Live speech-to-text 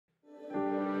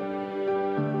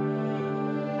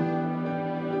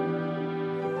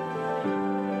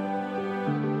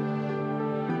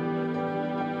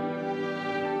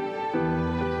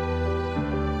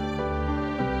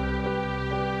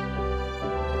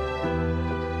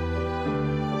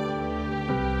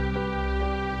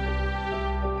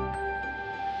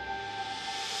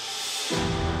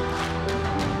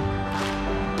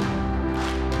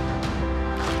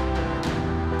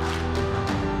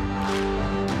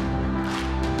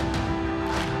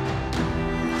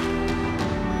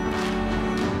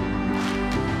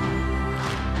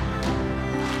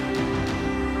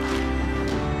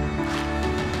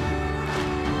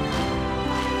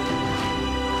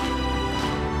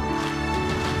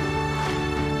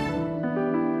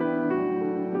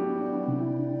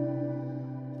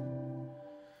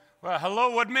Well,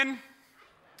 hello, Woodmen.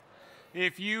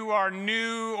 If you are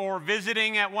new or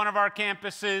visiting at one of our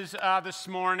campuses this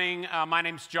morning, my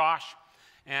name's Josh,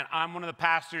 and I'm one of the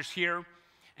pastors here.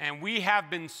 And we have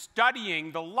been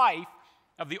studying the life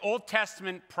of the Old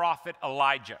Testament prophet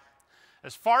Elijah.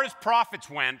 As far as prophets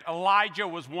went, Elijah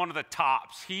was one of the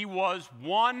tops. He was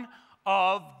one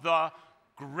of the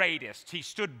greatest. He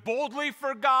stood boldly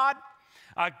for God.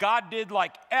 God did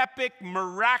like epic,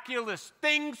 miraculous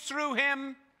things through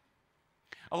him.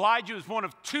 Elijah was one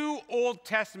of two Old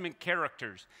Testament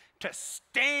characters to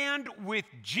stand with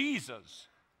Jesus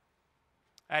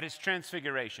at his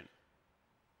transfiguration.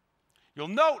 You'll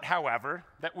note, however,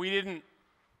 that we didn't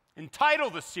entitle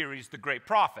the series The Great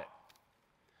Prophet.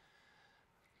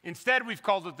 Instead, we've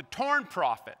called it The Torn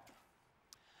Prophet.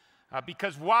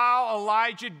 Because while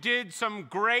Elijah did some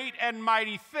great and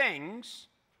mighty things,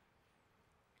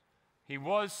 he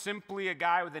was simply a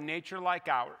guy with a nature like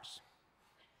ours.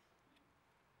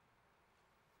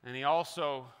 And he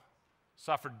also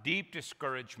suffered deep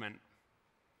discouragement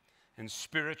and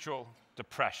spiritual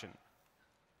depression.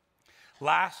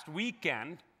 Last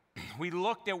weekend, we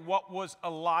looked at what was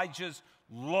Elijah's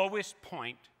lowest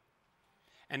point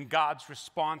and God's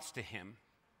response to him.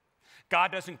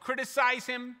 God doesn't criticize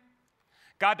him.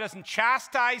 God doesn't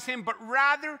chastise him, but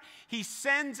rather he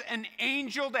sends an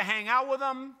angel to hang out with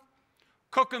him,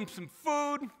 cook him some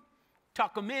food,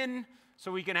 tuck him in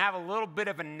so he can have a little bit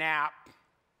of a nap.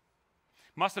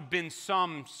 Must have been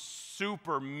some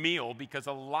super meal because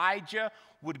Elijah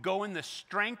would go in the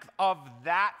strength of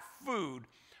that food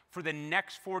for the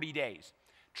next 40 days,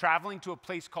 traveling to a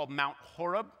place called Mount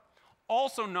Horeb,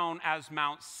 also known as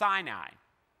Mount Sinai.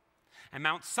 And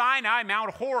Mount Sinai,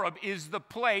 Mount Horeb, is the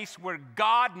place where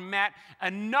God met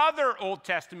another Old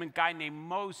Testament guy named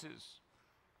Moses.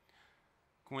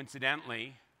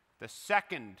 Coincidentally, the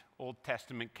second Old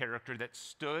Testament character that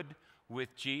stood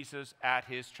with Jesus at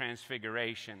his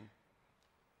transfiguration.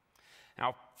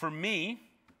 Now, for me,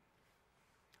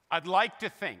 I'd like to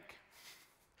think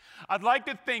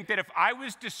that if I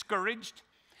was discouraged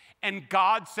and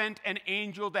God sent an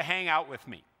angel to hang out with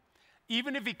me,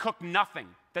 even if he cooked nothing,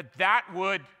 that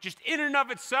would just in and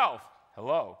of itself,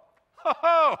 hello,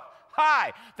 ho-ho,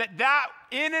 hi, that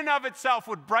in and of itself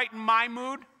would brighten my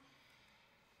mood.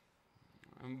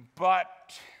 But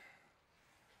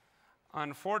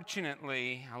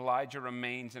unfortunately, Elijah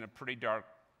remains in a pretty dark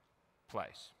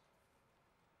place.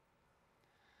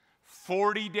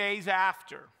 40 days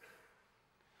after,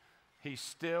 he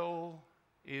still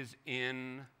is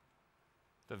in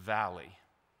the valley.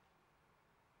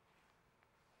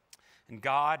 And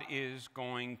God is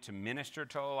going to minister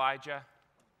to Elijah.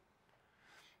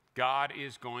 God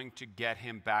is going to get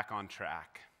him back on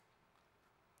track.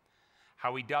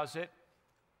 How he does it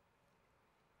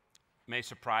may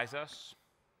surprise us,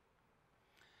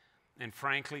 and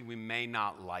frankly, we may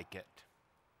not like it.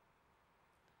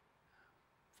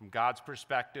 From God's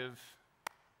perspective,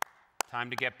 time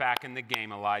to get back in the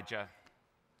game, Elijah.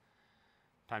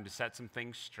 Time to set some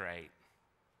things straight.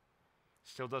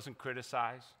 Still doesn't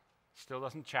criticize, still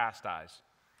doesn't chastise,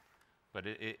 but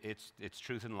it's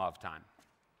truth and love time.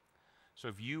 So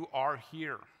if you are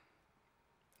here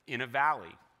in a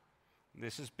valley,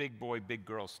 this is big boy, big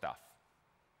girl stuff.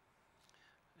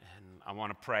 And I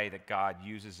want to pray that God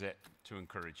uses it to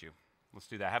encourage you. Let's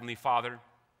do that. Heavenly Father,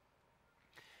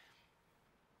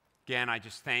 again, I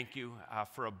just thank you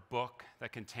for a book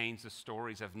that contains the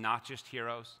stories of not just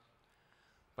heroes,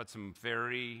 but some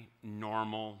very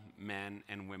normal men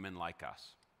and women like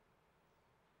us.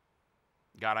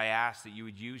 God, I ask that you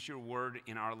would use your word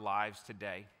in our lives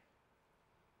today,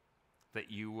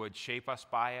 that you would shape us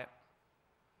by it.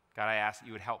 God, I ask that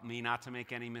you would help me not to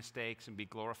make any mistakes and be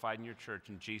glorified in your church.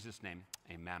 In Jesus' name,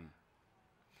 amen.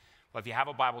 Well, if you have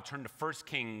a Bible, turn to 1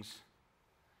 Kings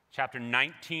chapter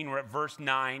 19. We're at verse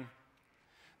 9.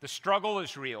 The struggle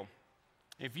is real.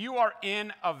 If you are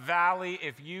in a valley,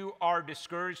 if you are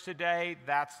discouraged today,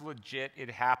 that's legit. It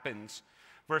happens.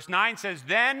 Verse 9 says,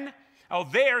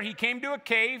 there he came to a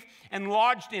cave and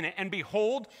lodged in it. And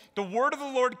behold, the word of the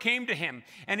Lord came to him.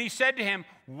 And he said to him,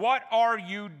 "What are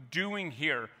you doing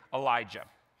here, Elijah?"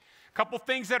 A couple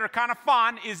things that are kind of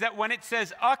fun is that when it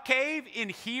says a cave in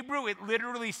Hebrew, it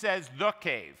literally says the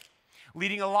cave,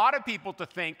 leading a lot of people to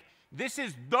think this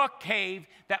is the cave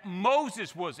that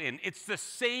Moses was in. It's the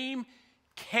same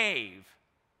cave.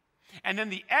 And then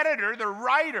the editor, the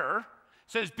writer,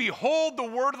 says, "Behold, the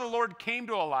word of the Lord came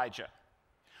to Elijah,"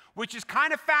 which is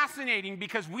kind of fascinating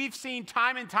because we've seen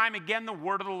time and time again the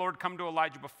word of the Lord come to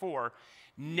Elijah before,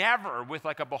 never with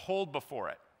like a behold before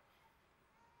it.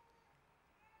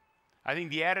 I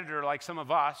think the editor, like some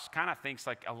of us, kind of thinks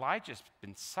like Elijah's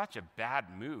been such a bad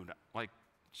mood. Like,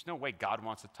 there's no way God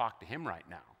wants to talk to him right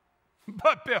now.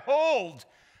 But behold,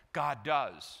 God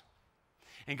does.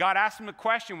 And God asked him a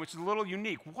question which is a little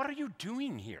unique. What are you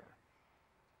doing here?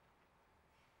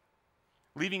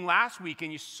 Leaving last week,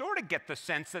 and you sort of get the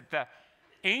sense that the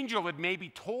angel had maybe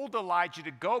told Elijah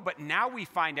to go, but now we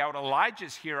find out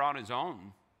Elijah's here on his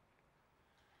own.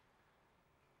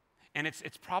 And it's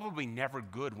probably never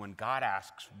good when God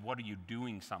asks, what are you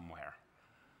doing somewhere?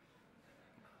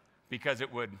 Because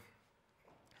it would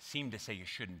seem to say you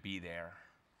shouldn't be there.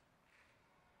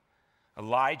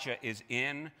 Elijah is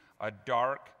in a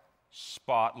dark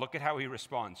spot. Look at how he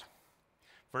responds.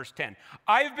 Verse 10,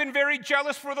 I have been very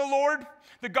jealous for the Lord,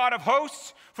 the God of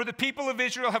hosts, for the people of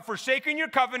Israel have forsaken your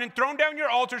covenant, thrown down your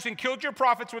altars, and killed your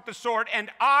prophets with the sword, and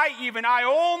even I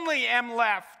only am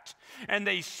left, and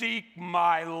they seek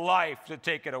my life to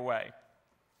take it away.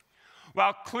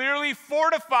 While clearly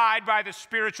fortified by the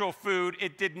spiritual food,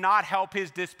 it did not help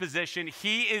his disposition.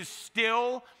 He is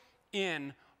still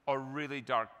in a really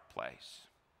dark place.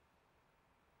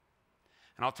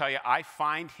 And I'll tell you, I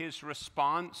find his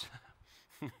response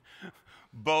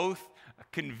both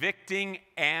convicting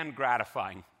and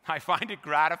gratifying. I find it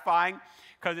gratifying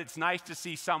because it's nice to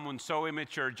see someone so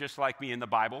immature just like me in the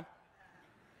Bible.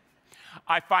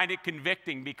 I find it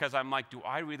convicting because I'm like, do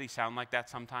I really sound like that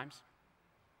sometimes?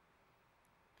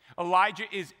 Elijah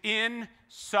is in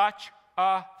such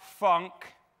a funk.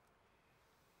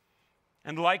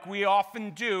 And like we often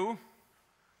do,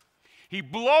 he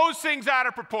blows things out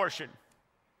of proportion.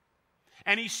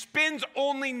 And he spins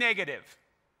only negative.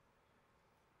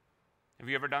 Have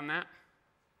you ever done that?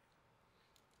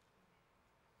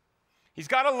 He's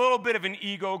got a little bit of an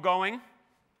ego going.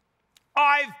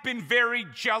 I've been very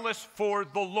jealous for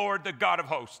the Lord, the God of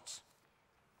hosts.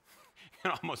 You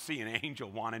can almost see an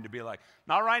angel wanting to be like,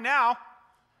 not right now.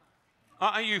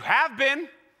 You have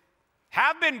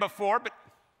been before, but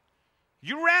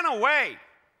you ran away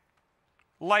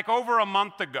like over a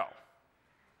month ago.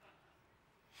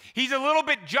 He's a little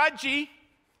bit judgy.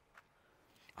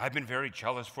 I've been very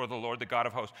jealous for the Lord, the God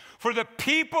of hosts, for the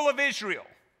people of Israel.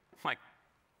 Like,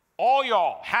 all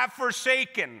y'all have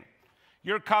forsaken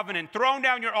your covenant, thrown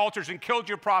down your altars, and killed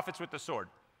your prophets with the sword.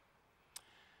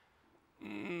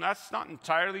 That's not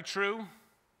entirely true.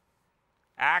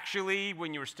 Actually,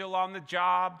 when you were still on the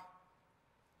job,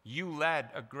 you led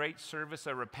a great service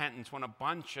of repentance when a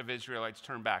bunch of Israelites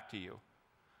turned back to you.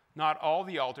 Not all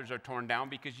the altars are torn down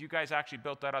because you guys actually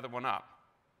built that other one up.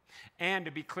 And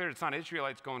to be clear, it's not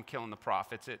Israelites going killing the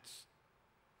prophets, it's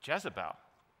Jezebel.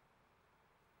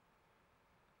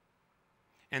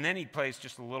 And then he plays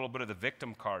just a little bit of the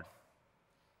victim card.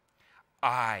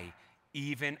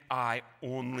 Even I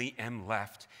only am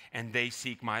left, and they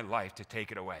seek my life to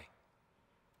take it away.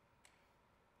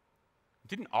 It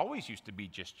didn't always used to be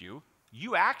just you.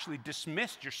 You actually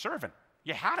dismissed your servant.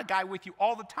 You had a guy with you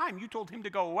all the time. You told him to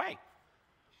go away.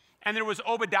 And there was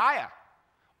Obadiah.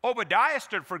 Obadiah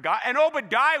stood for God, and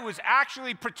Obadiah was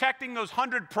actually protecting those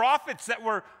 100 prophets that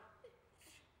were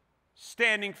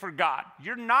standing for God.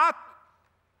 You're not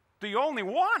the only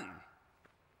one.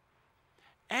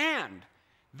 And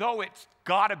though it's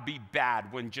got to be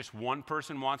bad when just one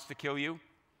person wants to kill you,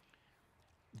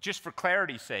 just for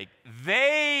clarity's sake,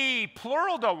 they,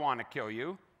 plural, don't want to kill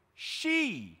you.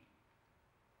 She,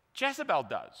 Jezebel,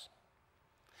 does.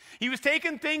 He was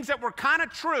taking things that were kind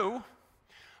of true,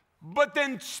 but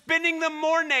then spinning them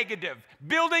more negative,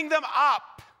 building them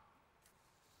up.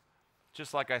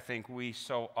 Just like I think we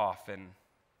so often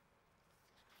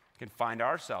can find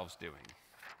ourselves doing.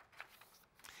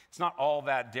 It's not all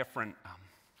that different.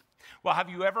 Well, have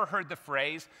you ever heard the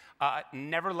phrase,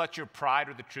 never let your pride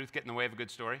or the truth get in the way of a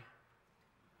good story?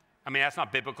 I mean, that's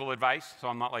not biblical advice, so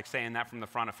I'm not like saying that from the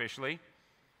front officially.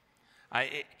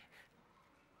 I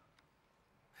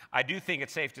do think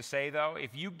it's safe to say, though,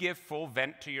 if you give full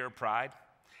vent to your pride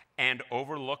and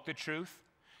overlook the truth,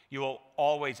 you will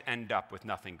always end up with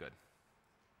nothing good.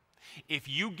 If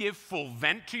you give full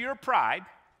vent to your pride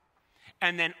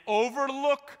and then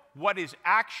overlook what is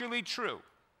actually true,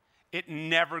 it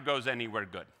never goes anywhere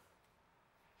good.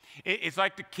 It's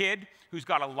like the kid who's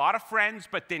got a lot of friends,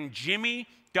 but then Jimmy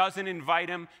doesn't invite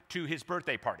him to his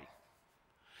birthday party.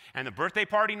 And the birthday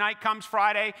party night comes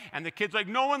Friday, and the kid's like,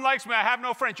 no one likes me, I have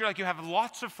no friends. You're like, you have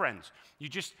lots of friends.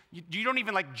 You don't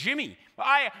even like Jimmy.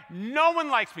 No one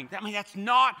likes me. I mean, that's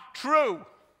not true.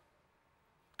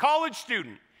 College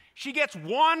student, she gets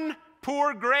one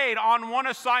poor grade on one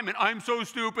assignment. I'm so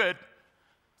stupid.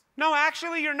 No,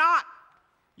 actually, you're not.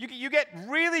 You get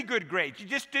really good grades. You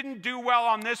just didn't do well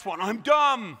on this one. I'm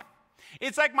dumb.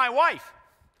 It's like my wife.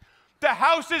 The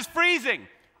house is freezing.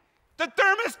 The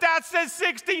thermostat says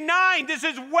 69. This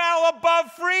is well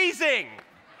above freezing.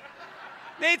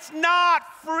 It's not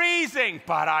freezing,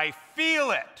 but I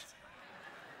feel it.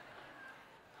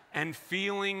 And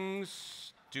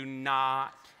feelings do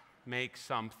not make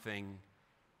something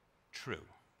true.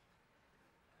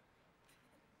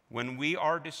 When we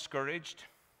are discouraged,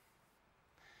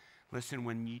 listen,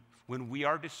 when we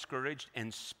are discouraged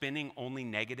and spinning only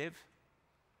negative,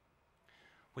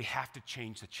 we have to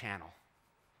change the channel.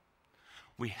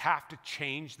 We have to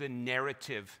change the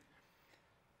narrative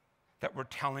that we're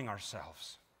telling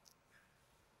ourselves.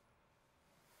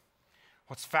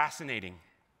 What's fascinating,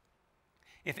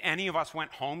 if any of us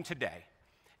went home today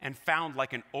and found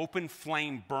like an open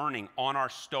flame burning on our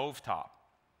stovetop,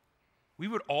 we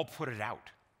would all put it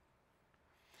out.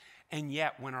 And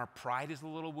yet, when our pride is a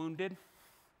little wounded,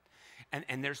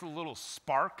 and there's a little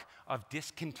spark of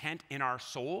discontent in our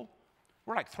soul,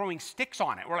 we're like throwing sticks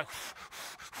on it. We're like,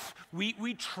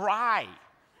 we try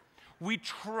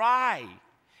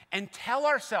and tell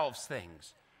ourselves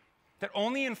things that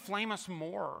only inflame us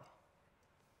more.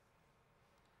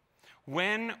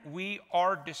 When we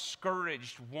are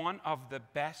discouraged, one of the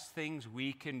best things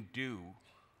we can do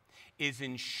is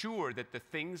ensure that the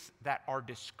things that are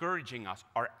discouraging us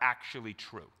are actually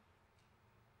true.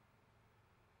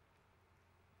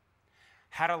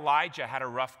 Had Elijah had a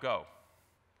rough go?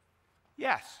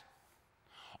 Yes.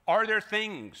 Are there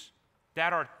things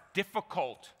that are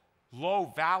difficult,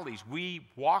 low valleys we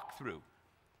walk through?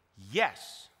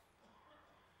 Yes.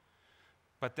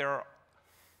 But there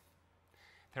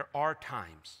are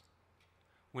times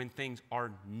when things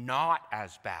are not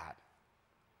as bad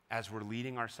as we're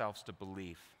leading ourselves to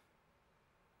believe.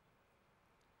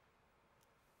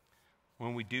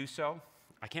 When we do so,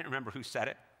 I can't remember who said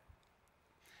it,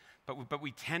 but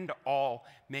we tend to all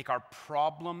make our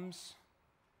problems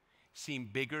seem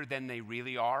bigger than they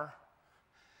really are,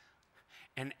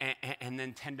 and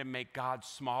then tend to make God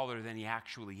smaller than he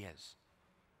actually is.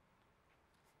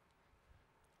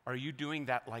 Are you doing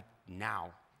that like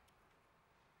now?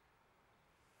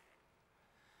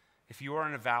 If you are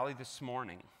in a valley this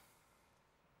morning,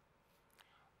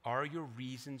 are your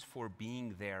reasons for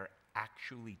being there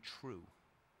actually true?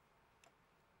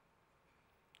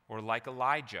 Or like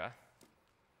Elijah,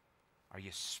 are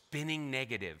you spinning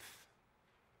negative?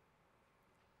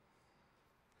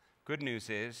 Good news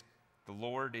is the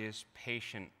Lord is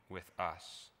patient with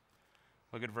us.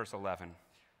 Look at verse 11.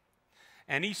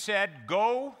 And he said,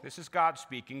 go, this is God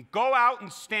speaking, go out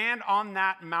and stand on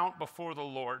that mount before the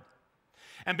Lord.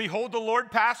 And behold, the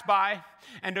Lord passed by,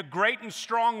 and a great and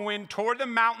strong wind tore the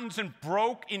mountains and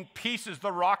broke in pieces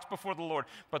the rocks before the Lord.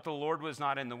 But the Lord was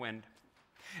not in the wind.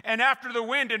 And after the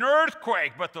wind, an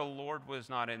earthquake, but the Lord was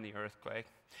not in the earthquake.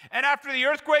 And after the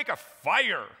earthquake, a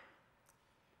fire,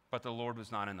 but the Lord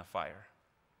was not in the fire.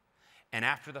 And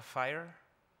after the fire,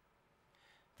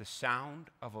 the sound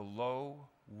of a low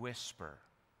whisper.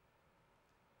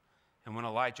 And when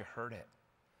Elijah heard it,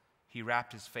 he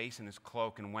wrapped his face in his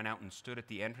cloak and went out and stood at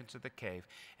the entrance of the cave.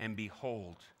 And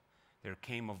behold, there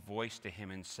came a voice to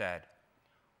him and said,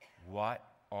 what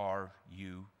are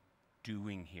you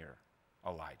doing here,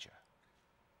 Elijah?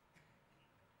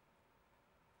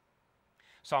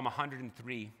 Psalm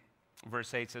 103,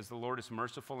 verse 8 says, the Lord is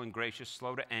merciful and gracious,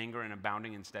 slow to anger, and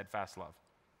abounding in steadfast love.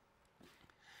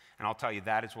 And I'll tell you,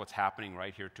 that is what's happening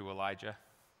right here to Elijah.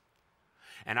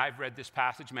 And I've read this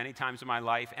passage many times in my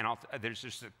life, and there's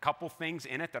just a couple things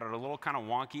in it that are a little kind of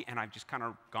wonky, and I've just kind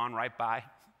of gone right by.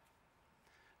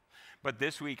 But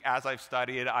this week, as I've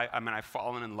studied it, I've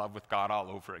fallen in love with God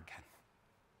all over again.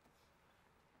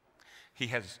 He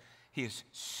is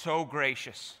so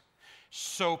gracious,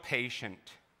 so patient.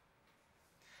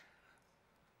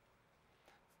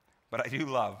 But I do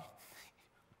love,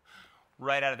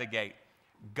 right out of the gate,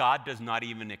 God does not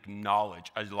even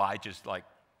acknowledge Elijah's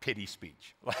pity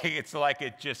speech.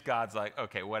 God's like,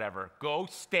 okay, whatever. Go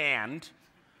stand.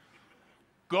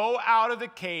 Go out of the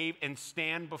cave and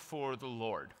stand before the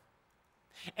Lord.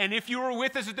 And if you were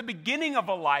with us at the beginning of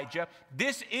Elijah,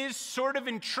 this is sort of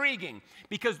intriguing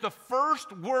because the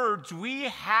first words we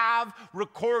have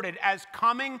recorded as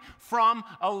coming from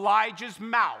Elijah's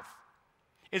mouth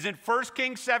is in 1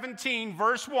 Kings 17,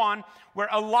 verse 1, where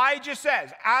Elijah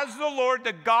says, as the Lord,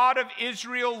 the God of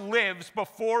Israel lives,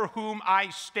 before whom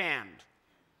I stand.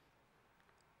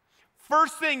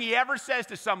 First thing he ever says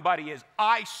to somebody is,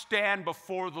 I stand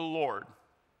before the Lord.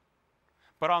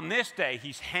 But on this day,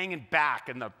 he's hanging back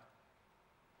in the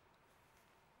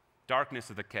darkness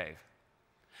of the cave.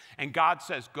 And God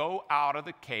says, go out of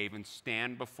the cave and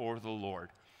stand before the Lord.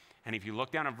 And if you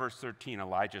look down at verse 13,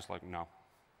 Elijah's like, no.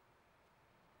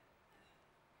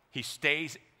 He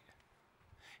stays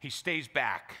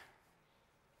back.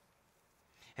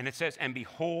 And it says, and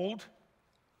behold,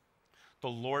 the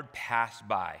Lord passed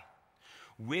by,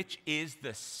 which is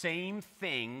the same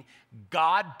thing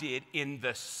God did in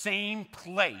the same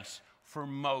place for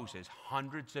Moses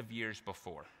hundreds of years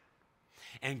before.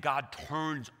 And God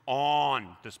turns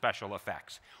on the special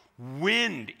effects.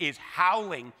 Wind is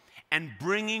howling and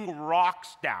bringing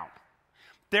rocks down.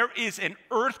 There is an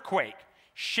earthquake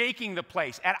shaking the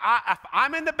place. And if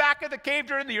I'm in the back of the cave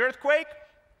during the earthquake,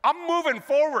 I'm moving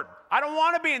forward. I don't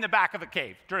want to be in the back of the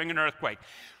cave during an earthquake.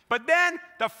 But then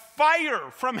the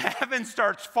fire from heaven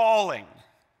starts falling.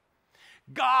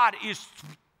 God is,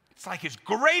 it's like his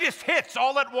greatest hits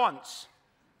all at once.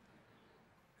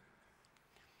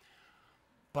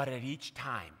 But at each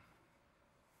time,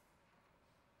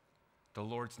 the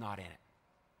Lord's not in it.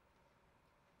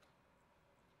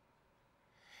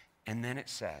 And then it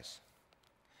says,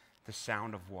 the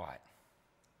sound of what?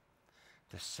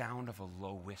 The sound of a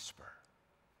low whisper.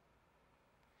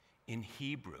 In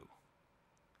Hebrew,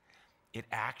 it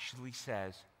actually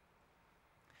says,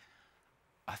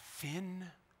 a thin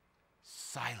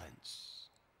silence.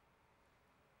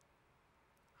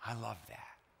 I love that.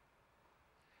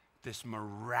 This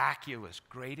miraculous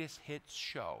greatest hits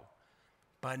show,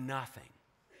 but nothing.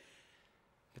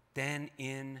 But then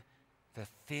in the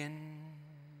thin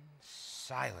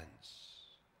silence,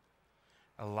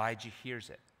 Elijah hears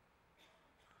it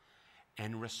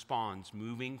and responds,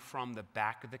 moving from the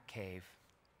back of the cave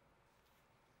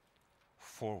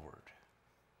forward.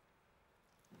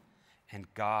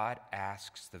 And God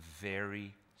asks the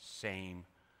very same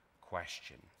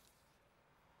question.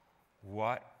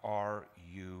 What are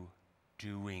you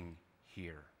doing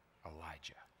here,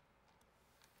 Elijah?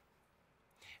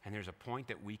 And there's a point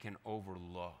that we can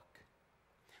overlook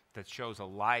that shows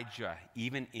Elijah,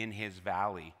 even in his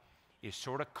valley, is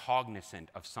sort of cognizant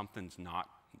of something's not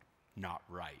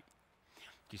right.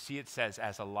 You see, it says,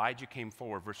 as Elijah came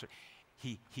forward,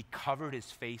 he covered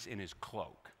his face in his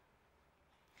cloak.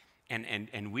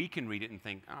 And we can read it and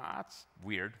think, oh, that's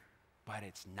weird, but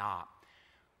it's not.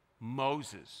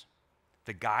 Moses,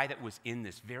 the guy that was in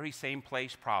this very same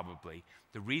place probably,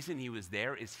 the reason he was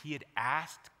there is he had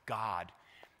asked God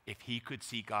if he could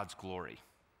see God's glory.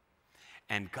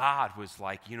 And God was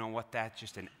like, you know what, that's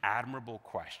just an admirable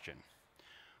question,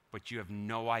 but you have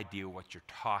no idea what you're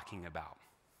talking about.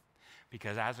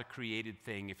 Because as a created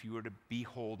thing, if you were to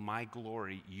behold my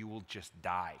glory, you will just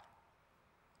die.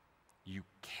 You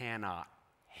cannot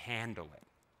handle it.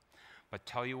 But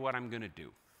tell you what I'm going to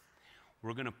do.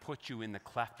 We're going to put you in the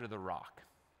cleft of the rock,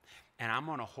 and I'm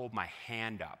going to hold my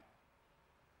hand up,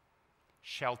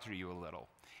 shelter you a little.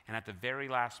 And at the very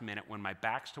last minute, when my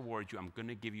back's towards you, I'm going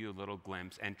to give you a little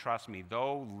glimpse. And trust me,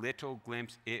 though little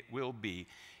glimpse it will be,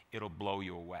 it'll blow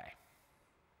you away.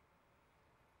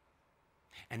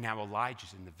 And now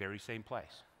Elijah's in the very same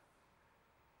place.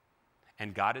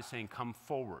 And God is saying, come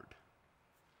forward.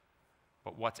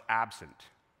 But what's absent?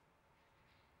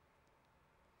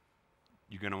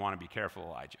 You're going to want to be careful,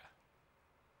 Elijah.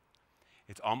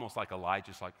 It's almost like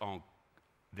Elijah's like, oh,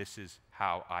 this is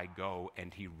how I go.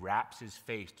 And he wraps his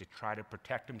face to try to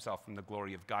protect himself from the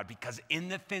glory of God, because in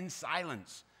the thin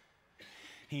silence,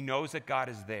 he knows that God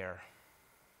is there.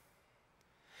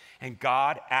 And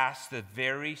God asks the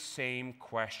very same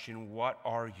question, what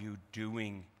are you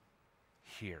doing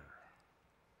here?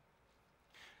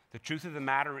 The truth of the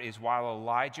matter is, while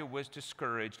Elijah was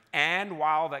discouraged, and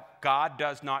while that God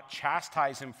does not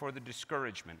chastise him for the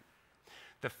discouragement,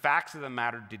 the facts of the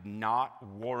matter did not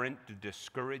warrant the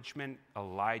discouragement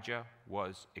Elijah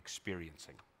was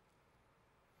experiencing.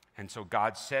 And so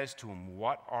God says to him,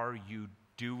 what are you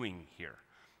doing here?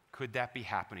 Could that be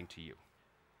happening to you?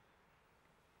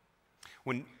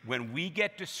 When we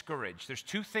get discouraged, there's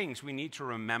two things we need to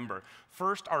remember.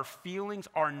 First, our feelings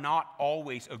are not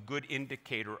always a good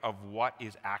indicator of what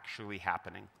is actually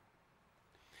happening.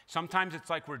 Sometimes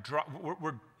it's like we're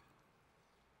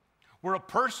a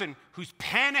person who's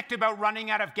panicked about running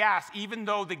out of gas, even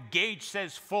though the gauge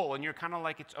says full, and you're kind of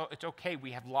like, it's okay,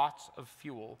 we have lots of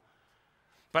fuel.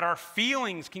 But our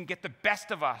feelings can get the best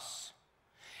of us.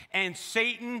 And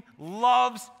Satan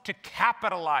loves to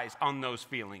capitalize on those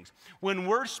feelings. When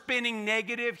we're spinning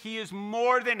negative, he is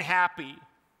more than happy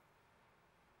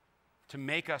to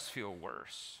make us feel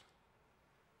worse.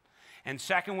 And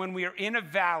second, when we are in a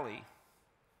valley,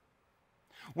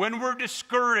 when we're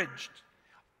discouraged,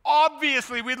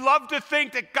 obviously we'd love to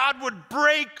think that God would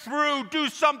break through, do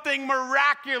something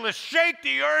miraculous, shake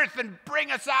the earth and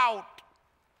bring us out.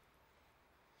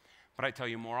 But I tell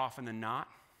you, more often than not,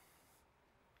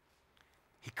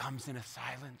 he comes in a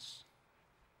silence.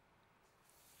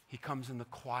 He comes in the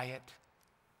quiet,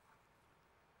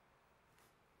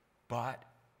 but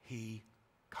he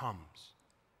comes.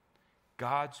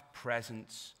 God's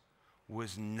presence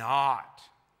was not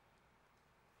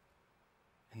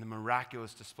in the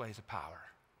miraculous displays of power.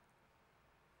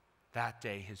 That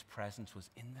day, his presence was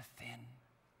in the thin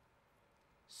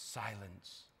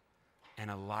silence,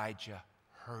 and Elijah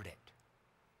heard it.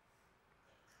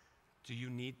 Do you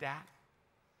need that?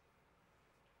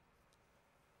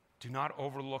 Do not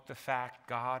overlook the fact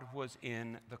God was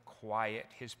in the quiet.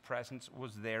 His presence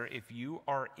was there. If you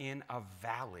are in a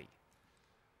valley,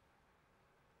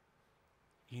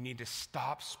 you need to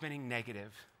stop spinning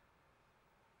negative.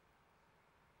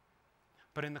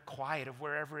 But in the quiet of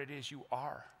wherever it is you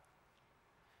are,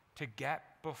 to get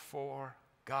before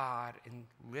God and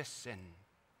listen.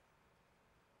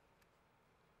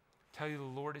 Tell you the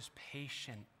Lord is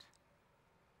patient.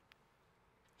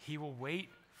 He will wait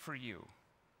for you.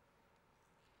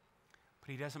 But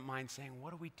he doesn't mind saying,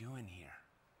 what are we doing here?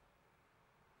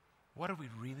 What are we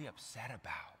really upset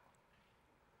about?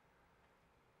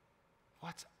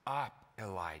 What's up,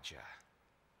 Elijah?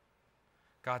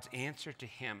 God's answer to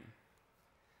him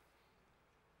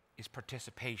is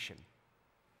participation.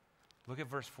 Look at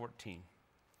verse 14.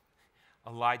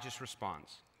 Elijah's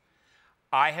response.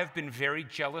 I have been very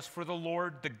jealous for the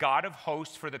Lord, the God of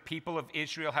hosts, for the people of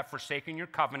Israel have forsaken your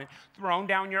covenant, thrown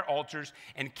down your altars,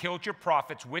 and killed your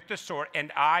prophets with the sword,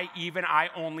 and I, even I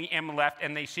only, am left,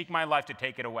 and they seek my life to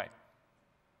take it away.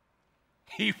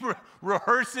 He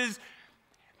rehearses,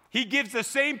 he gives the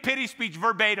same pity speech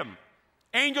verbatim.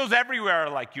 Angels everywhere are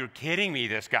like, you're kidding me,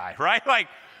 this guy, right? Like,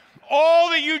 all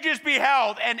that you just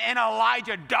beheld. And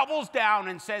Elijah doubles down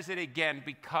and says it again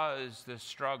because the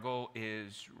struggle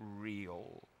is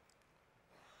real.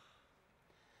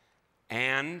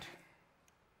 And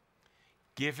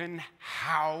given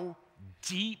how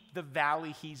deep the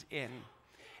valley he's in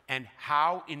and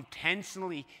how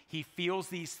intensely he feels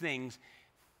these things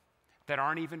that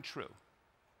aren't even true,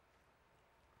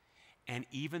 and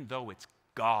even though it's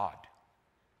God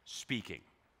speaking,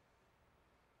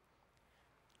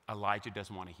 Elijah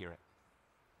doesn't want to hear it.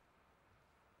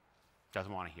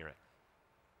 Doesn't want to hear it.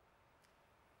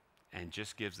 And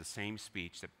just gives the same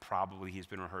speech that probably he's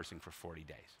been rehearsing for 40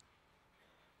 days.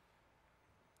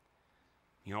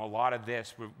 You know, a lot of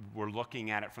this, we're looking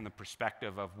at it from the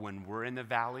perspective of when we're in the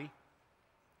valley.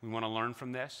 We want to learn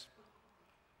from this.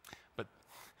 But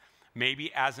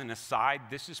maybe as an aside,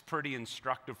 this is pretty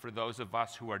instructive for those of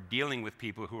us who are dealing with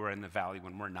people who are in the valley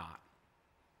when we're not.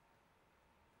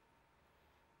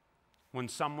 When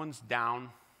someone's down,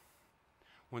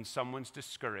 when someone's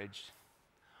discouraged,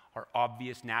 our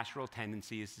obvious natural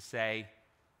tendency is to say,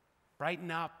 brighten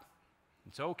up,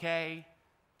 it's okay,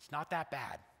 it's not that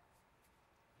bad.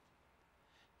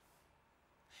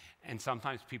 And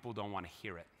sometimes people don't want to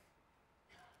hear it.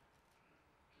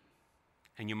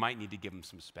 And you might need to give them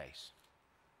some space.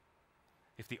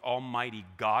 If the almighty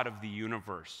God of the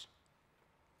universe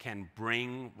can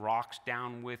bring rocks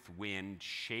down with wind,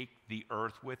 shake the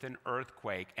earth with an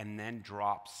earthquake, and then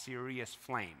drop serious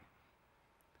flame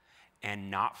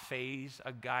and not faze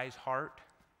a guy's heart,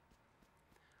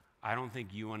 I don't think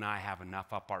you and I have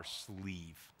enough up our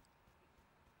sleeve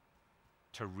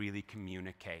to really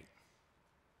communicate.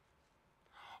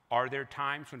 Are there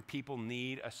times when people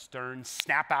need a stern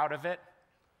snap out of it?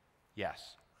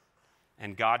 Yes.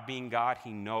 And God being God,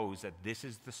 he knows that this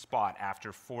is the spot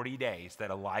after 40 days that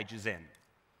Elijah's in.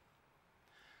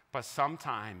 But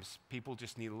sometimes people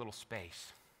just need a little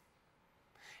space.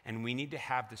 And we need to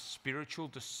have the spiritual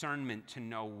discernment to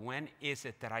know when is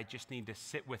it that I just need to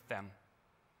sit with them.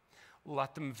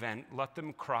 Let them vent, let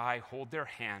them cry, hold their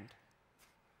hand.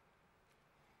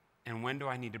 And when do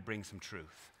I need to bring some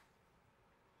truth?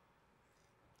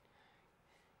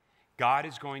 God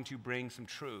is going to bring some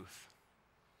truth.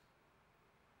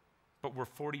 But we're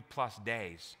 40 plus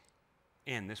days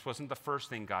in. This wasn't the first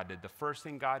thing God did. The first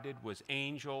thing God did was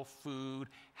angel, food,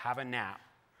 have a nap.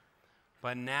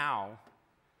 But now,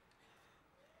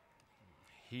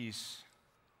 he's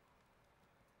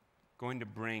going to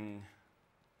bring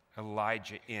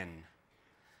Elijah in.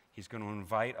 He's going to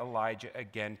invite Elijah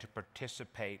again to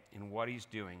participate in what he's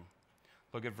doing.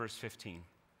 Look at verse 15.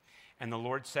 And the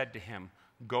Lord said to him,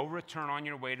 go return on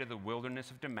your way to the wilderness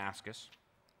of Damascus.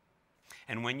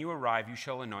 And when you arrive, you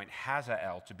shall anoint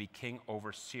Hazael to be king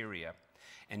over Syria.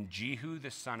 And Jehu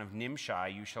the son of Nimshi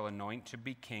you shall anoint to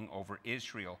be king over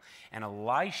Israel. And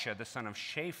Elisha the son of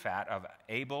Shaphat of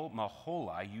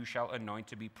Abel-Meholah you shall anoint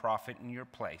to be prophet in your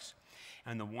place.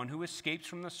 And the one who escapes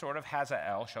from the sword of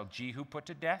Hazael shall Jehu put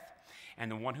to death.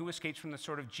 And the one who escapes from the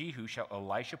sword of Jehu shall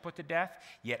Elisha put to death.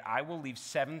 Yet I will leave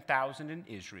 7,000 in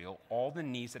Israel, all the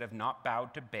knees that have not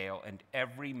bowed to Baal, and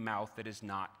every mouth that has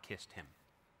not kissed him.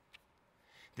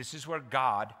 This is where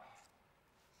God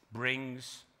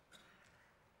brings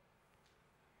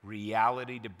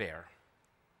reality to bear.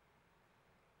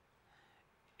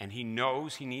 And he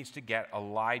knows he needs to get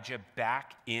Elijah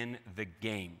back in the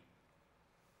game.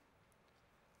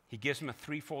 He gives him a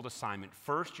threefold assignment.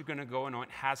 First, you're going to go anoint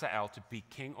Hazael to be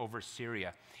king over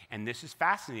Syria. And this is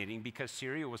fascinating because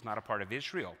Syria was not a part of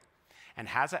Israel, and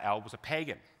Hazael was a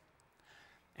pagan.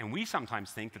 And we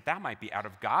sometimes think that that might be out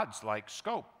of God's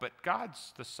scope, but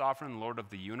God's the sovereign Lord of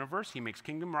the universe. He makes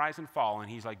kingdom rise and fall,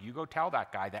 and he's like, you go tell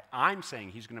that guy that I'm saying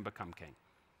he's going to become king.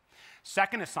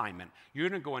 Second assignment, you're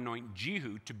going to go anoint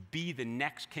Jehu to be the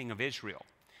next king of Israel.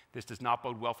 This does not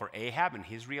bode well for Ahab and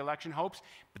his re-election hopes,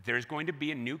 but there's going to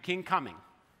be a new king coming.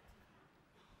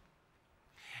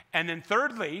 And then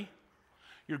thirdly,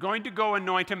 you're going to go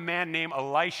anoint a man named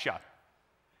Elisha.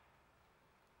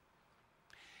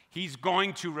 He's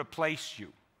going to replace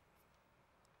you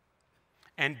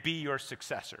and be your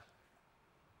successor.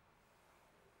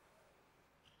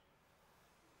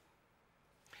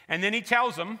 And then he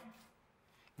tells them,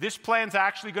 this plan's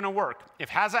actually going to work. If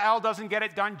Hazael doesn't get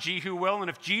it done, Jehu will. And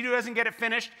if Jehu doesn't get it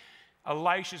finished,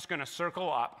 Elisha's going to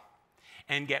circle up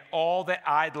and get all that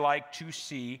I'd like to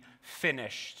see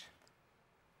finished.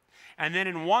 And then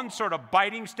in one sort of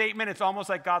biting statement, it's almost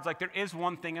like God's like, there is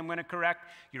one thing I'm going to correct.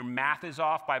 Your math is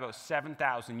off by about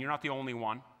 7,000. You're not the only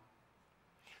one.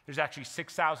 There's actually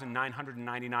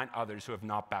 6,999 others who have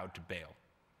not bowed to Baal.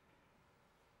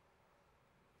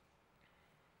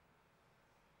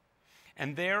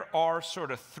 And there are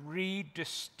sort of three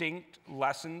distinct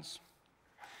lessons,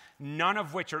 none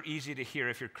of which are easy to hear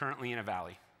if you're currently in a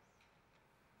valley.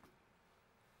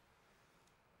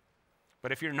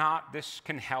 But if you're not, this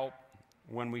can help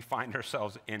when we find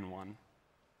ourselves in one.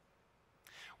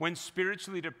 When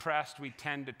spiritually depressed, we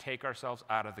tend to take ourselves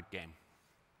out of the game.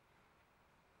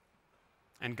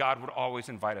 And God would always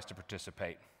invite us to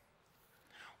participate.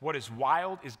 What is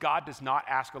wild is God does not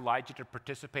ask Elijah to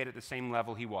participate at the same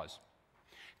level he was.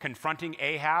 Confronting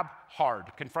Ahab, hard.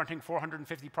 Confronting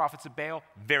 450 prophets of Baal,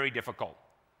 very difficult.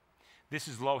 This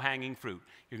is low-hanging fruit.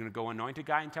 You're going to go anoint a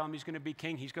guy and tell him he's going to be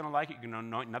king. He's going to like it. You're going to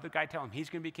anoint another guy, tell him he's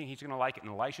going to be king. He's going to like it.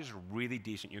 And Elisha's really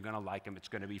decent. You're going to like him. It's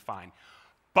going to be fine.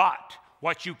 But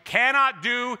what you cannot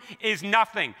do is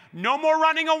nothing. No more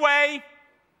running away.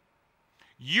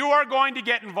 You are going to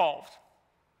get involved.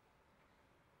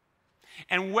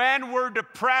 And when we're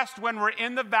depressed, when we're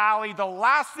in the valley, the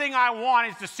last thing I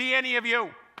want is to see any of you.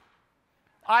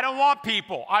 I don't want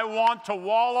people. I want to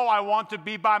wallow. I want to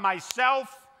be by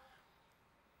myself.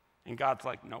 And God's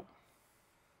like, nope.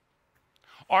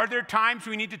 Are there times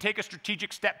we need to take a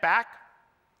strategic step back?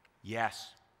 Yes.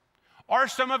 Are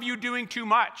some of you doing too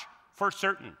much? For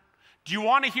certain. Do you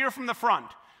want to hear from the front?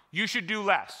 You should do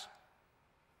less.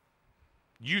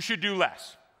 You should do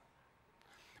less.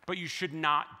 But you should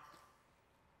not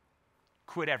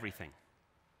quit everything.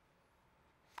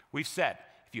 We've said,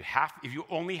 if you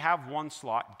only have one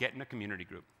slot, get in a community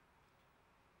group.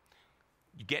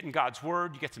 You get in God's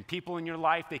word, you get some people in your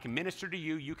life, they can minister to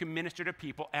you, you can minister to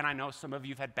people, and I know some of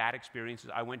you have had bad experiences.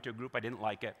 I went to a group, I didn't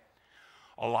like it.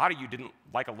 A lot of you didn't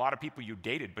like a lot of people you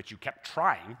dated, but you kept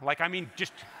trying.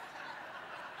 Just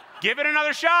give it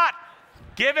another shot.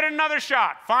 Give it another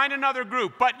shot. Find another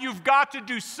group, but you've got to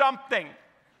do something.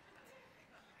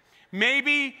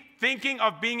 Maybe thinking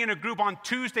of being in a group on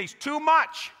Tuesdays too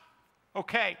much.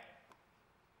 Okay.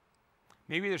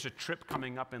 Maybe there's a trip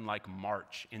coming up in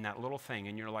March in that little thing,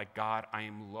 and you're like, God, I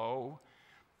am low,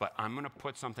 but I'm going to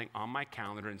put something on my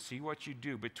calendar and see what you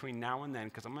do between now and then,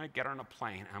 because I'm going to get on a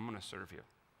plane and I'm going to serve you.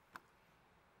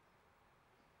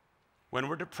 When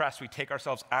we're depressed, we take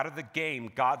ourselves out of the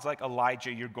game. God's like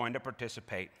Elijah, you're going to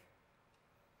participate.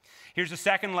 Here's the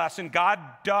second lesson. God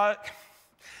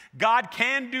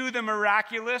can do the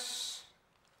miraculous,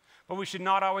 but we should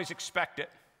not always expect it.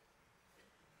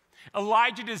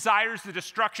 Elijah desires the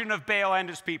destruction of Baal and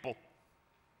his people.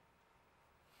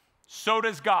 So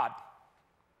does God.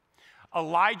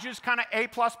 Elijah's kind of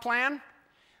A-plus plan,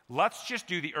 let's just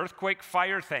do the earthquake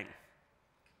fire thing.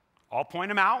 I'll point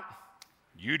them out.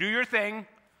 You do your thing.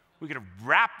 We could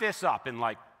wrap this up in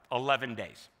 11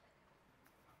 days.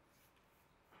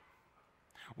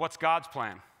 What's God's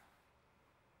plan?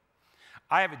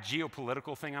 I have a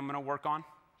geopolitical thing I'm going to work on.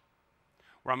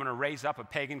 where I'm going to raise up a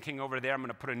pagan king over there, I'm going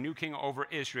to put a new king over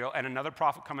Israel, and another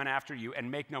prophet coming after you, and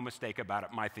make no mistake about it,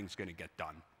 my thing's going to get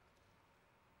done.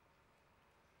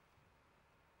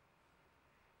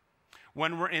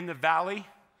 When we're in the valley,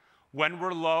 when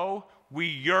we're low, we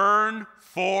yearn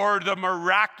for the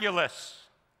miraculous.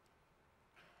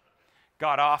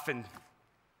 God often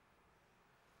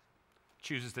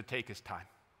chooses to take his time.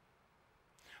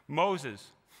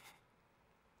 Moses,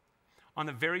 on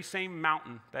the very same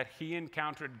mountain that he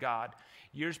encountered God,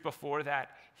 years before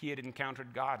that, he had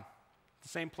encountered God. The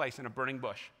same place in a burning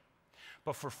bush.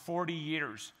 But for 40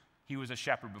 years, he was a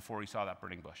shepherd before he saw that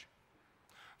burning bush.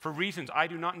 For reasons I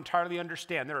do not entirely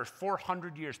understand, there are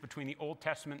 400 years between the Old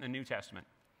Testament and the New Testament.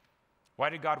 Why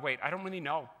did God wait? I don't really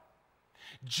know.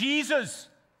 Jesus,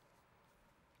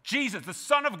 the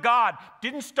Son of God,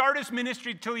 didn't start his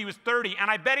ministry until he was 30, and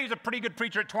I bet he was a pretty good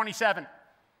preacher at 27.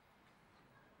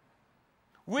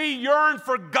 We yearn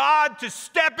for God to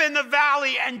step in the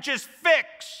valley and just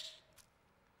fix.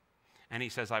 And he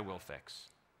says, I will fix.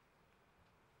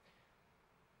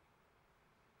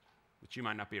 But you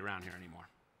might not be around here anymore.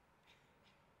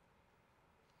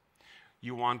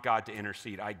 You want God to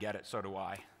intercede. I get it, so do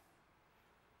I.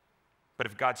 But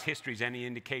if God's history is any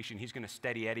indication, he's going to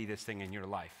steady Eddie this thing in your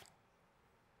life.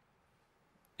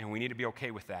 And we need to be okay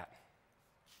with that.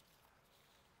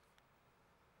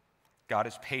 God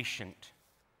is patient.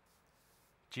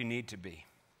 But you need to be.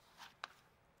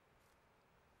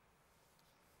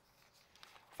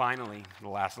 Finally, the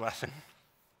last lesson,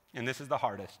 and this is the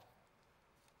hardest.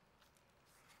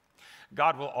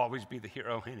 God will always be the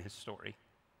hero in his story.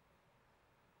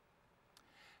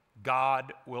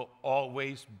 God will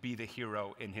always be the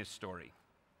hero in his story.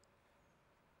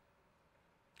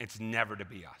 It's never to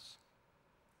be us.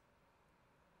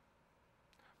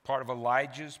 Part of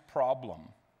Elijah's problem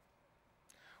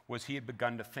was he had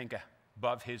begun to think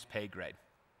above his pay grade.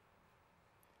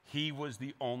 He was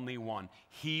the only one.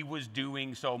 He was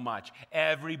doing so much.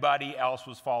 Everybody else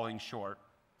was falling short.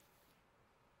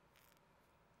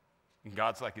 And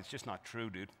God's like, it's just not true,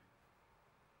 dude.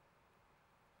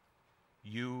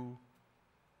 You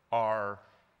are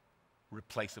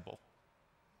replaceable.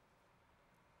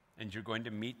 And you're going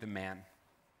to meet the man.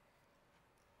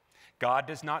 God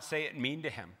does not say it mean to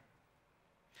him.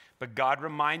 But God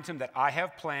reminds him that I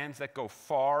have plans that go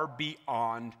far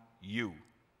beyond you.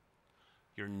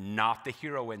 You're not the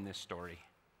hero in this story.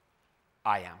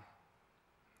 I am.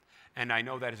 And I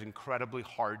know that is incredibly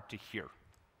hard to hear.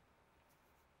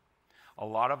 A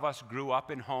lot of us grew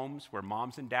up in homes where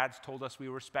moms and dads told us we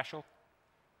were special.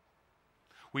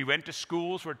 We went to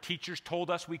schools where teachers told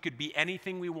us we could be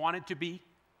anything we wanted to be.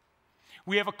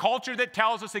 We have a culture that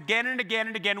tells us again and again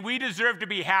and again we deserve to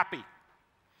be happy.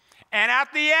 And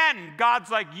at the end, God's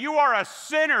like, you are a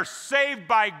sinner saved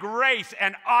by grace,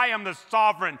 and I am the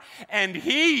sovereign. And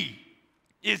he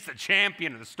is the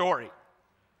champion of the story.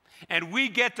 And we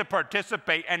get to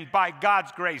participate, and by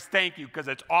God's grace, thank you, because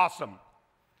it's awesome.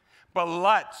 But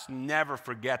let's never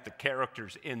forget the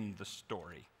characters in the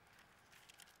story.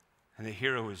 And the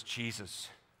hero is Jesus.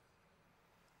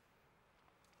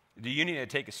 Do you need to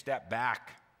take a step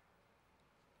back?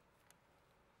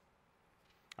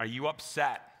 Are you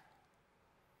upset?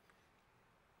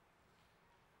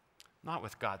 Not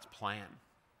with God's plan,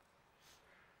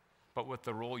 but with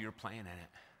the role you're playing in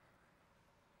it.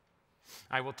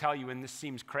 I will tell you, and this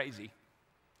seems crazy,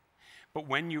 but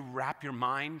when you wrap your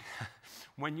mind,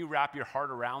 when you wrap your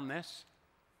heart around this,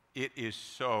 it is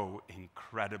so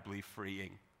incredibly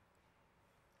freeing.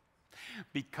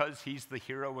 Because he's the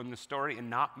hero in the story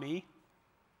and not me,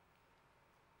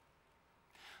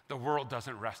 the world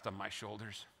doesn't rest on my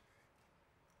shoulders.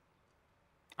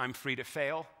 I'm free to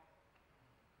fail.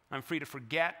 I'm free to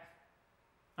forget.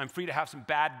 I'm free to have some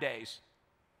bad days.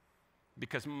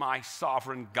 Because my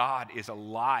sovereign God is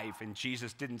alive, and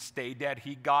Jesus didn't stay dead,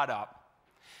 he got up.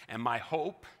 And my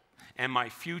hope and my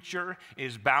future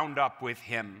is bound up with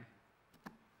him.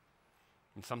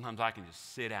 And sometimes I can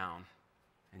just sit down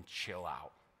and chill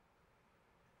out.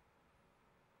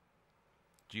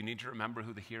 Do you need to remember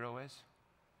who the hero is?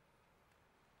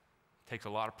 It takes a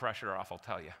lot of pressure off, I'll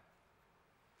tell you.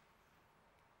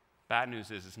 Bad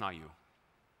news is it's not you.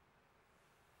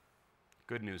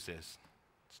 Good news is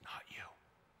it's not you.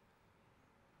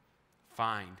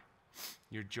 Find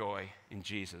your joy in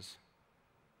Jesus.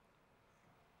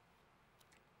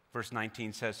 Verse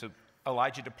 19 says, so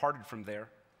Elijah departed from there,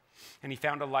 and he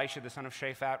found Elisha, the son of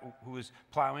Shaphat, who was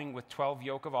plowing with 12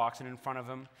 yoke of oxen in front of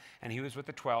him, and he was with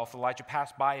the 12th. Elijah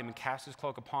passed by him and cast his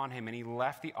cloak upon him, and he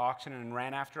left the oxen and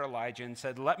ran after Elijah and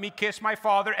said, let me kiss my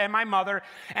father and my mother,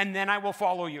 and then I will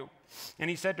follow you. And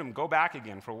he said to him, go back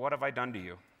again, for what have I done to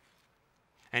you?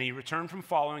 And he returned from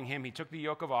following him. He took the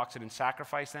yoke of oxen and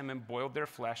sacrificed them and boiled their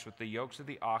flesh with the yokes of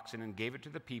the oxen and gave it to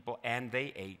the people, and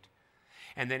they ate.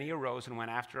 And then he arose and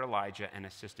went after Elijah and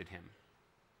assisted him.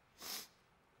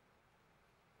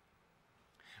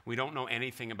 We don't know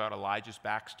anything about Elijah's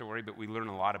backstory, but we learn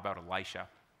a lot about Elisha.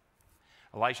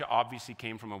 Elisha obviously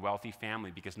came from a wealthy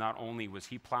family because not only was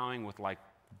he plowing with like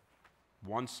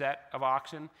one set of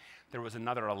oxen, there was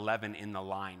another 11 in the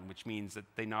line, which means that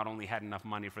they not only had enough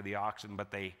money for the oxen,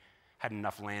 but they had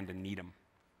enough land to need them.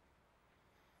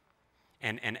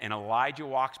 And Elijah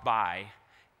walks by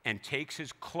and takes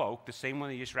his cloak, the same one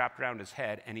he just wrapped around his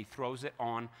head, and he throws it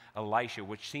on Elisha,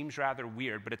 which seems rather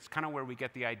weird, but it's kind of where we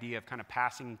get the idea of kind of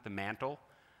passing the mantle.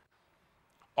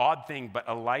 Odd thing, but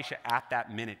Elisha at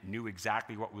that minute knew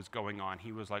exactly what was going on.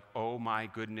 He was like, oh my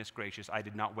goodness gracious, I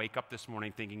did not wake up this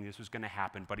morning thinking this was going to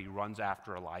happen, but he runs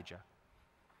after Elijah.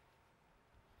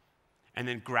 And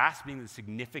then grasping the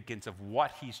significance of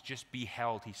what he's just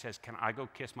beheld, he says, can I go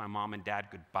kiss my mom and dad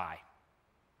goodbye?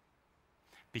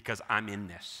 Because I'm in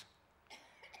this.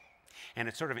 And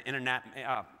it's sort of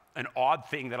an odd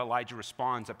thing that Elijah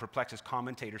responds that perplexes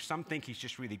commentators. Some think he's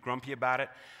just really grumpy about it.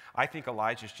 I think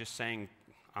Elijah's just saying,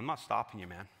 I'm not stopping you,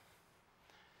 man.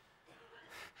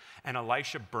 And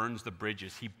Elisha burns the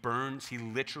bridges. He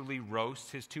literally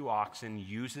roasts his 2 oxen,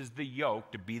 uses the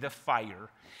yoke to be the fire,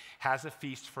 has a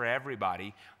feast for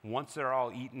everybody. Once they're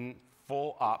all eaten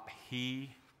full up,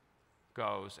 he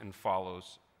goes and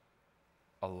follows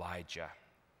Elijah.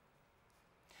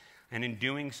 And in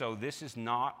doing so, this is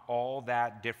not all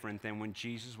that different than when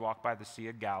Jesus walked by the Sea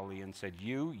of Galilee and said,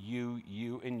 you,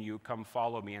 and you, come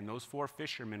follow me. And those 4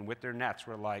 fishermen with their nets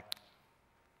were like,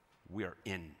 we're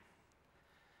in.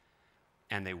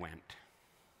 And they went.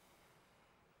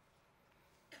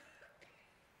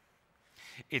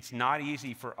 It's not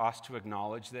easy for us to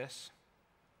acknowledge this,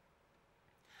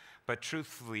 but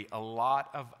truthfully, a lot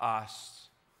of us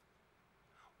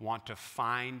want to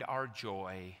find our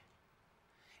joy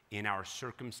in our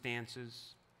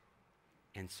circumstances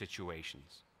and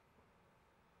situations.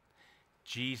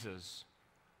 Jesus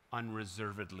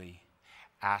unreservedly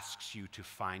asks you to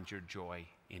find your joy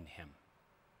in him.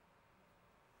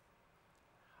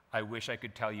 I wish I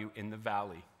could tell you in the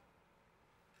valley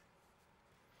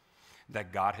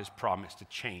that God has promised to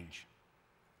change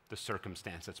the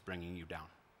circumstance that's bringing you down.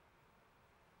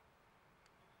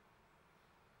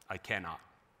 I cannot.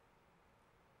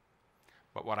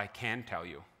 But what I can tell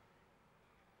you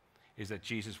is that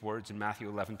Jesus' words in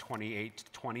Matthew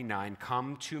 11:28-29,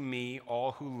 come to me,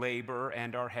 all who labor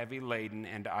and are heavy laden,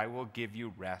 and I will give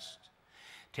you rest.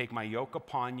 Take my yoke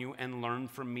upon you and learn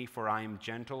from me, for I am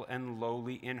gentle and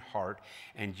lowly in heart,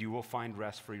 and you will find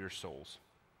rest for your souls.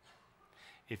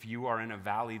 If you are in a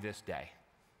valley this day,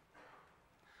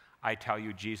 I tell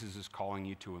you, Jesus is calling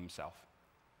you to himself.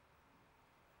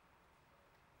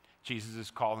 Jesus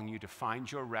is calling you to find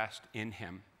your rest in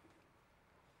him.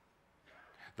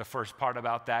 The first part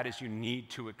about that is you need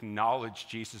to acknowledge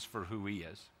Jesus for who he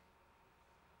is.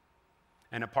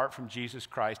 And apart from Jesus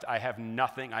Christ, I have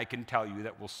nothing I can tell you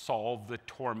that will solve the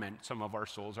torment some of our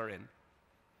souls are in.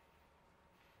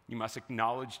 You must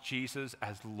acknowledge Jesus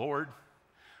as Lord,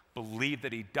 believe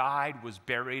that he died, was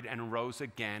buried, and rose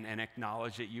again, and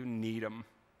acknowledge that you need him.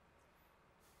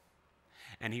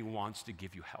 And he wants to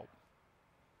give you help.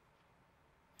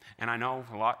 And I know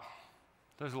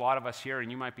there's a lot of us here, and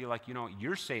you might be like,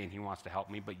 you're saying he wants to help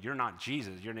me, but you're not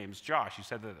Jesus. Your name's Josh. You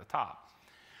said that at the top.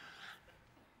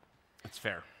 That's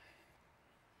fair.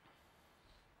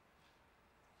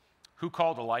 Who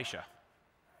called Elisha?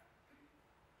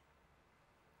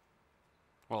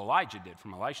 Well, Elijah did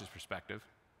from Elisha's perspective.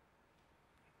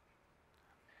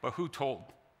 But who told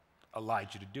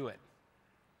Elijah to do it?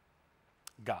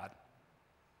 God.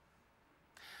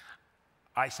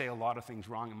 I say a lot of things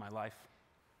wrong in my life.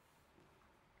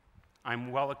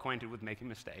 I'm well acquainted with making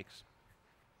mistakes.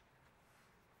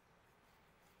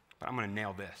 But I'm going to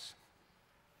nail this.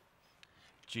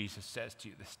 Jesus says to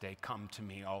you this day, come to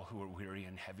me, all who are weary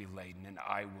and heavy laden, and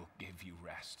I will give you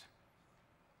rest.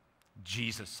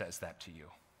 Jesus says that to you.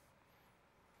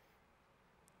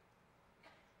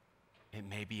 It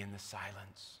may be in the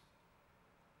silence.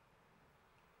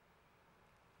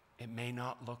 It may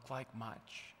not look like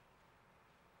much.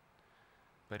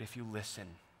 But if you listen,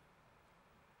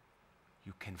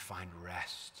 you can find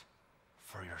rest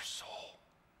for your soul.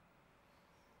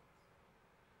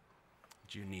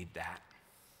 Do you need that?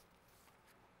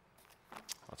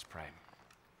 Let's pray.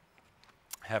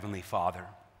 Heavenly Father,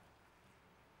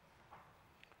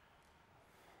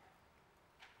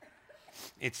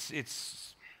 it's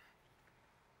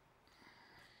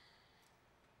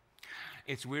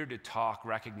It's weird to talk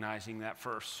recognizing that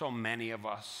for so many of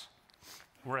us,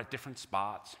 we're at different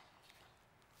spots.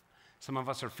 Some of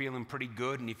us are feeling pretty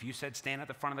good, and if you said stand at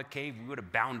the front of the cave, we would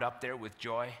have bound up there with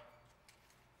joy.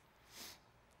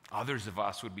 Others of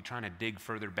us would be trying to dig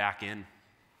further back in.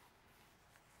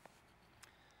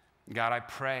 God, I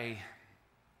pray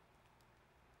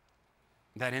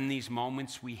that in these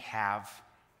moments we have,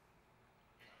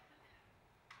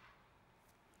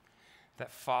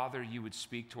 that, Father, you would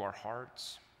speak to our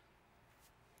hearts.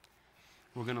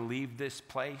 We're going to leave this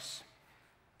place.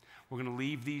 We're going to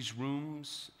leave these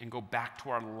rooms and go back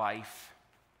to our life.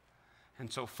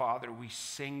 And so, Father, we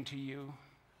sing to you.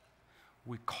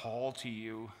 We call to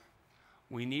you.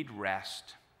 We need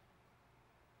rest.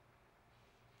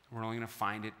 We're only going to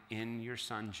find it in your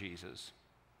Son, Jesus.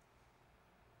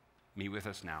 Meet with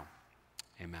us now.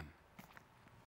 Amen.